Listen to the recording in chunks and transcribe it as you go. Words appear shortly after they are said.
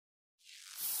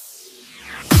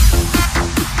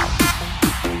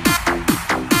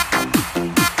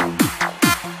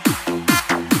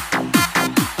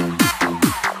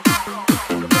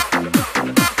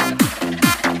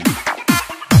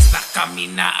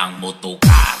ang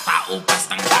mutuka, tao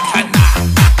bastang daghana.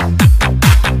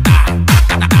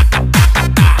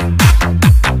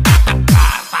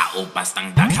 Tao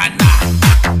bastang daghana.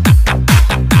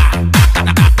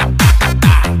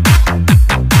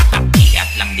 Iat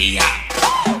lang diha.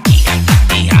 Iat lang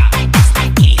diha. Bastang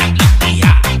iat lang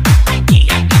diha.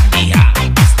 Iat lang diha.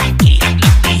 Bastang iat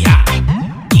lang diha.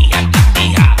 Iat lang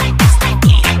diha. Bastang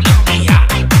iat lang diha.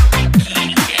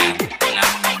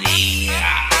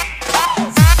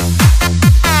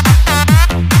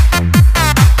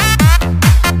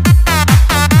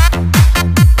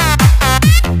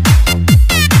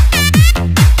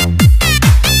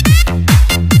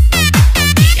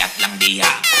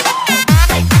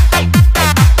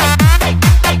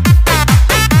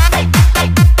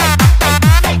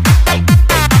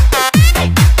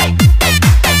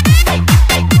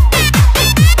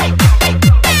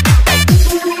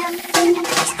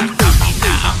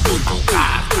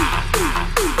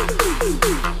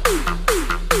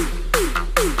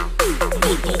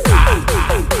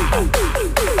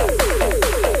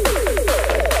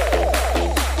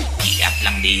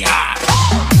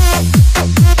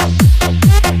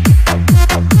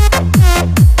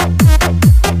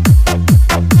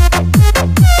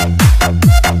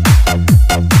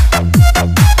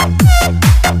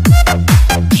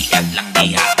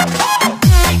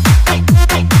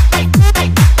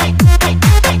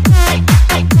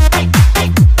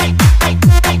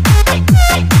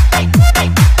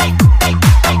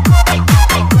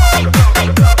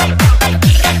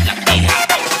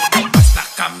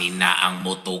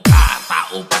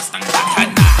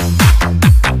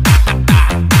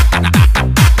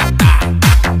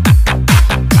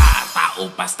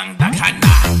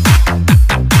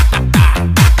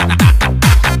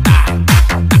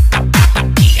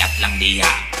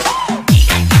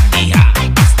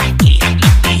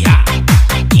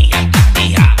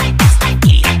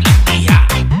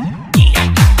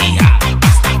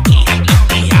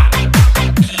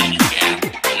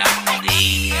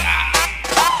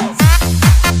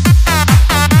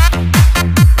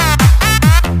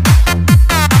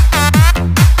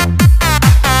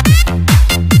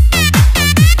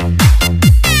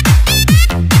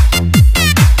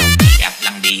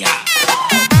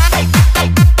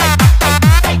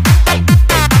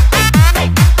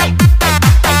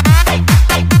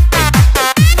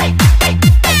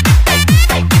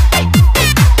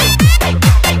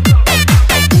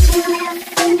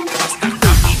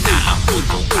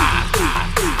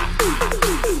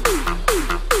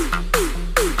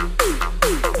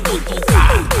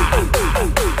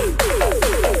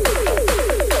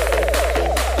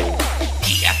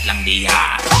 Iat lang diha.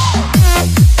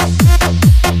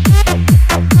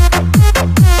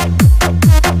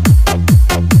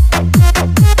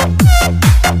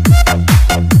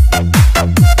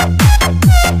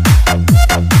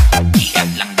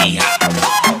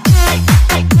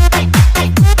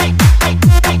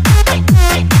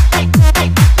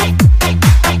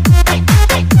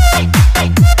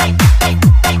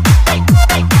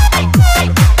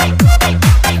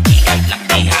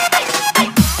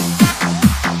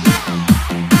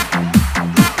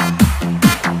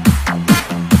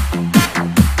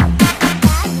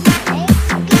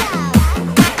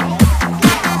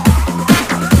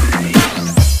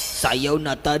 Sayaw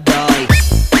na taday.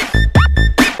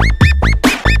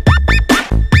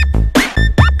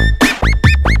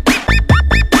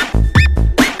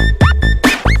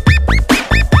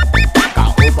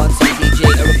 Kauban si DJ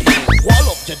Aeroplane,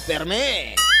 walop dyan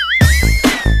perme.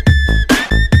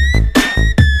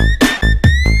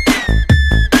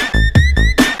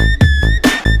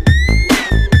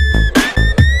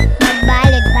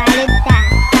 Magbalik-balik ta,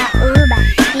 kauban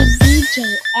si DJ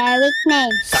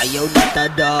Aeroplane. Sayaw na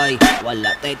taday,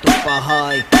 wala tay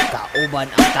tupahay. Kauban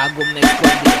ang tagom next ko,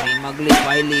 di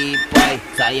maglipay-lipay.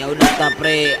 Sayaw na ta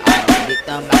pre, araw di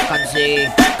ta makansi.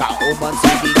 Kauban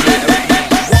si DJ Aeroplane,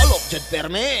 walop dyan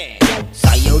perme.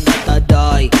 Sayaw na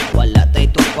taday, wala tay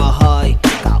tupahay.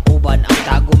 Kauban ang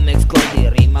tagom next ko,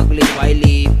 di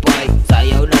maglipay-lipay.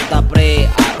 Sayaw na ta pre,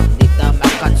 araw di ta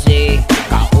makansi.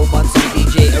 Kauban si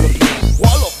DJ Aeroplane,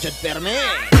 walop dyan perme.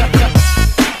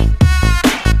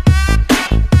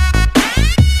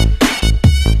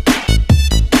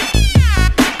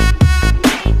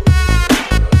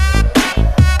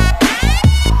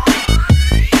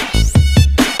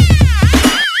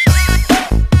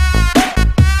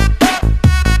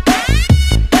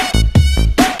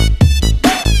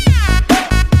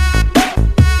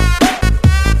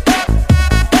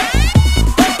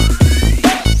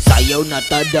 Na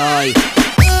taday.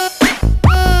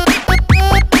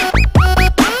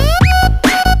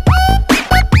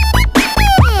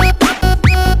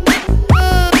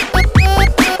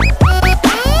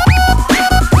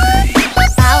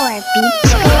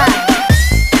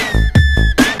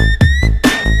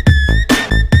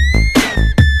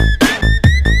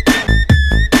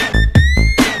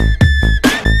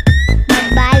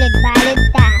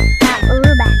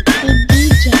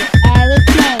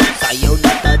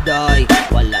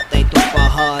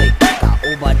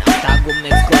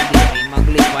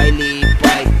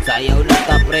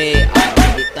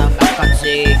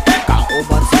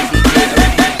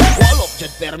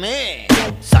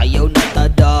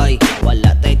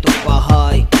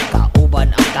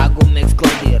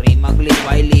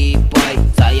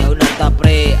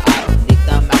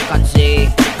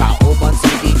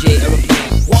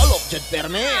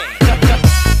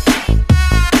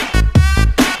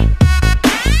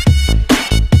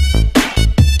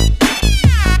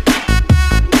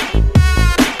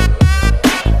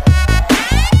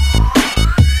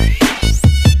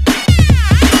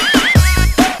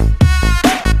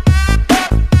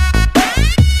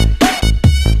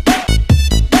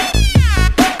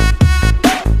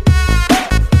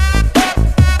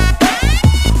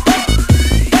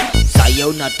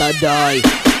 sayaw na taday.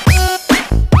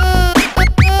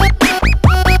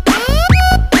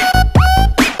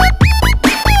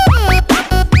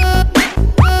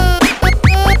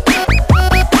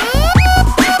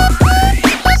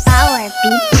 Power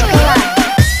Beats Club.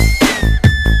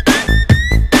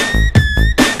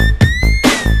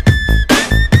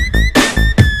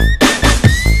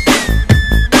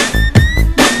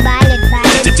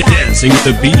 Balik-balik ka. Dancing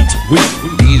the beat with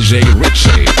DJ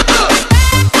Richie.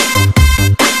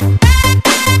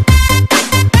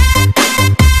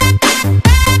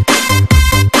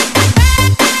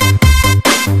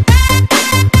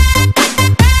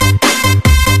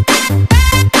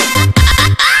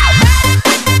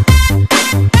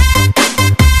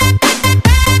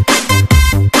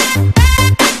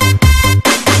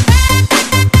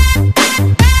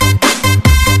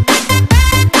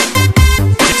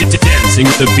 Dancing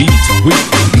the beat with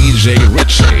DJ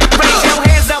Richie. Raise your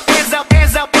hands up, hands up,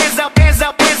 hands up, hands up, hands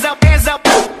up, hands up, hands up,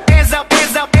 hands up,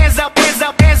 hands up, hands up, hands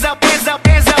up, hands up, hands up,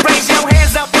 hands up. Raise your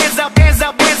hands up, hands up, hands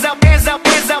up, hands up,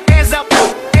 hands up, hands up, hands up,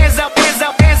 hands up, hands up, hands up,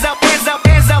 hands up,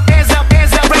 hands up, hands up,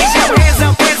 hands up. Raise your hands up,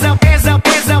 hands up, hands up,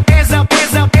 hands up, hands up,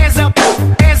 hands up, hands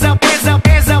up, hands up, hands up,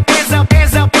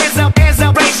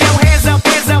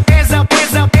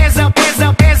 hands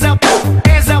up, hands up,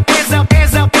 hands up, hands up,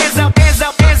 hands up.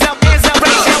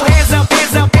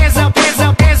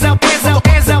 Raise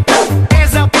your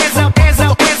hands up,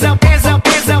 hands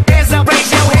up, hands up, hands up, hands up, hands up, hands up, hands up, hands up, hands up, hands up, hands up, hands up, hands up. Raise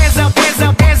your hands up, hands up, hands up, hands up, hands up, hands up, hands up,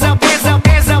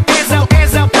 hands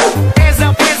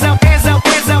up, hands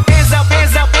up, hands up, hands up, hands up, hands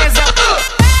up, hands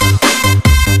up. Raise your hands up,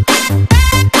 hands up, hands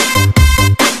up,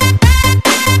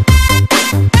 hands up, hands up,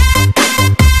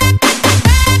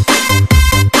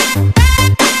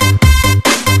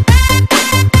 hands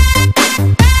up, hands up, hands up,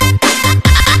 hands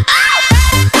up, hands up,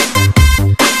 hands up,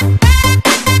 hands up,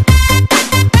 hands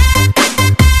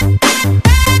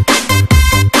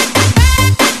up, hands up.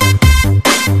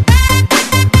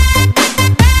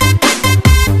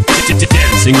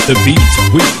 Dancing the beat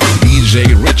with DJ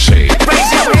Richie. Raise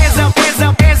your hands up, hands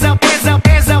up, hands up, hands up,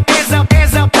 hands up, hands up,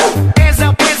 hands up, hands up, hands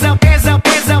up, hands up, hands up,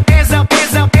 hands up, hands up,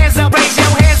 hands up. Raise your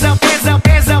hands up, hands up,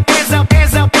 hands up,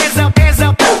 hands up, hands up, hands up, hands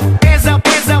up,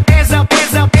 hands up, hands up, hands up, hands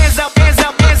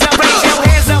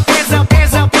up, hands up, hands up, hands up. Raise your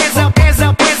hands up, hands up,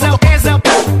 hands up, hands up, hands up, hands up, hands up, hands up,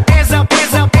 hands up,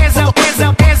 hands up, hands up, hands up, hands up,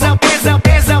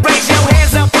 hands up. Raise your hands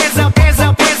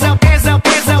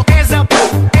up, hands up, hands up, hands up, hands up, hands up, hands up, hands up, hands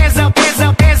up,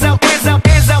 hands up, hands up,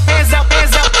 hands up, hands up,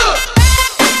 hands up.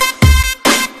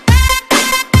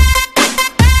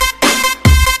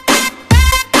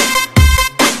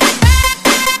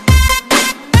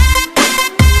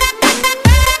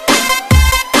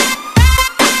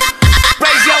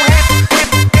 Raise your hands up,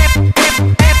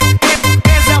 raise your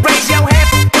hands up, raise your hands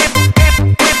up, raise your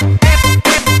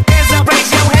hands up,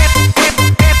 raise your hands up,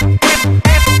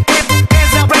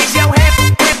 raise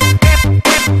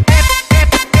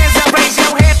your hands up,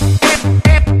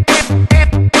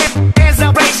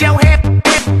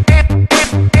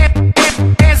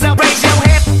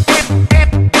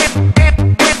 raise your hands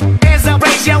up,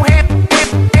 raise your hands up,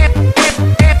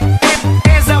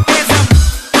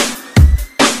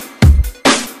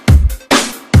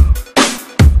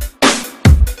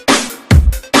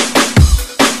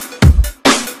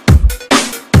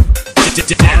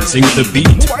 Dancing the beat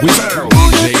with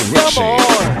DJ Richie.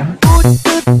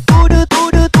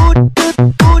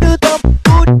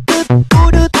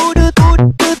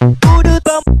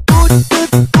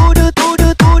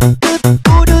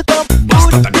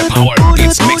 Basta taga Power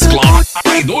Beats Mix Club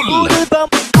Idol.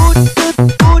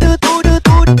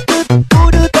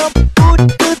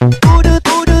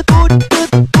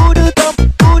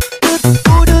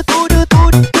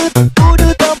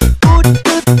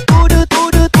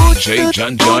 DJ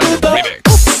John John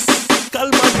REMIX.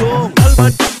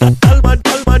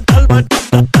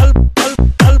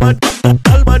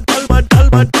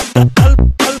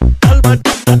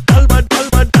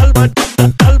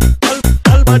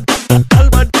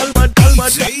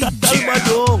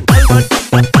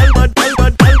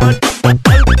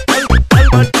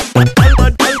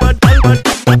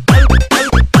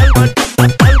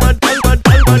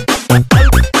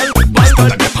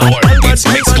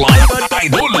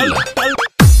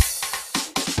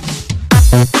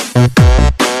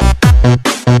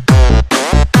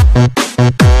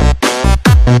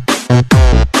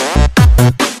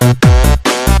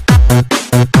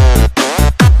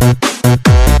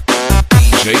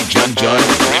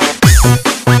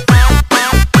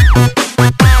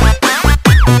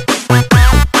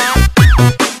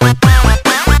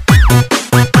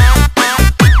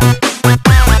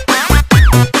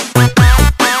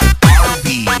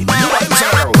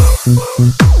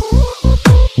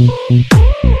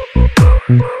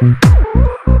 DJ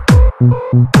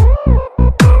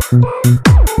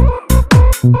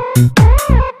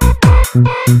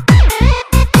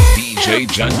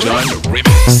John John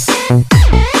Remix.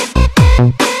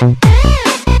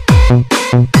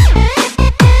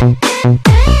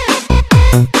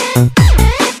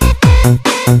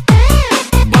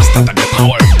 Basta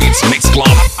taga-power Beats Mix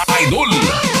Club Idol.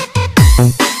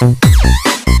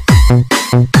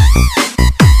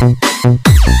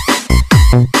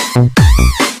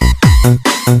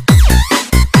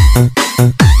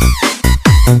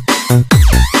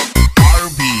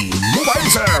 RB Mobile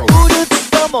Sound. Budots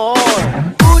pa more.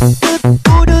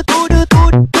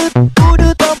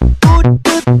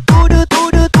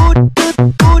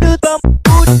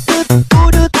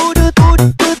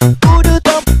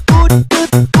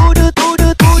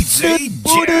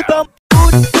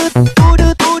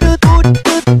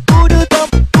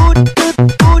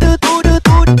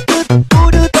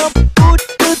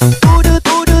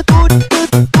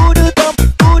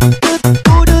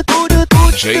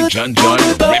 DJ Jam. DJ John John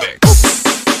Remix.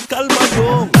 Kalma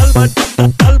dong, kalma,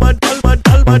 kalma, kalma,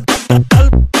 kalma,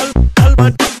 kalma, kalma,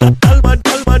 kalma, kalma,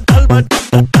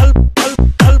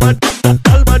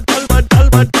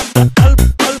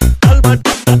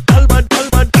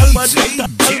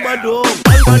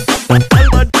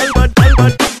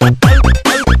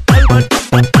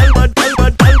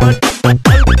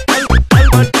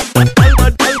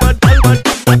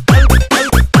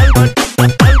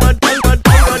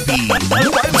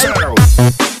 Mobile Sound.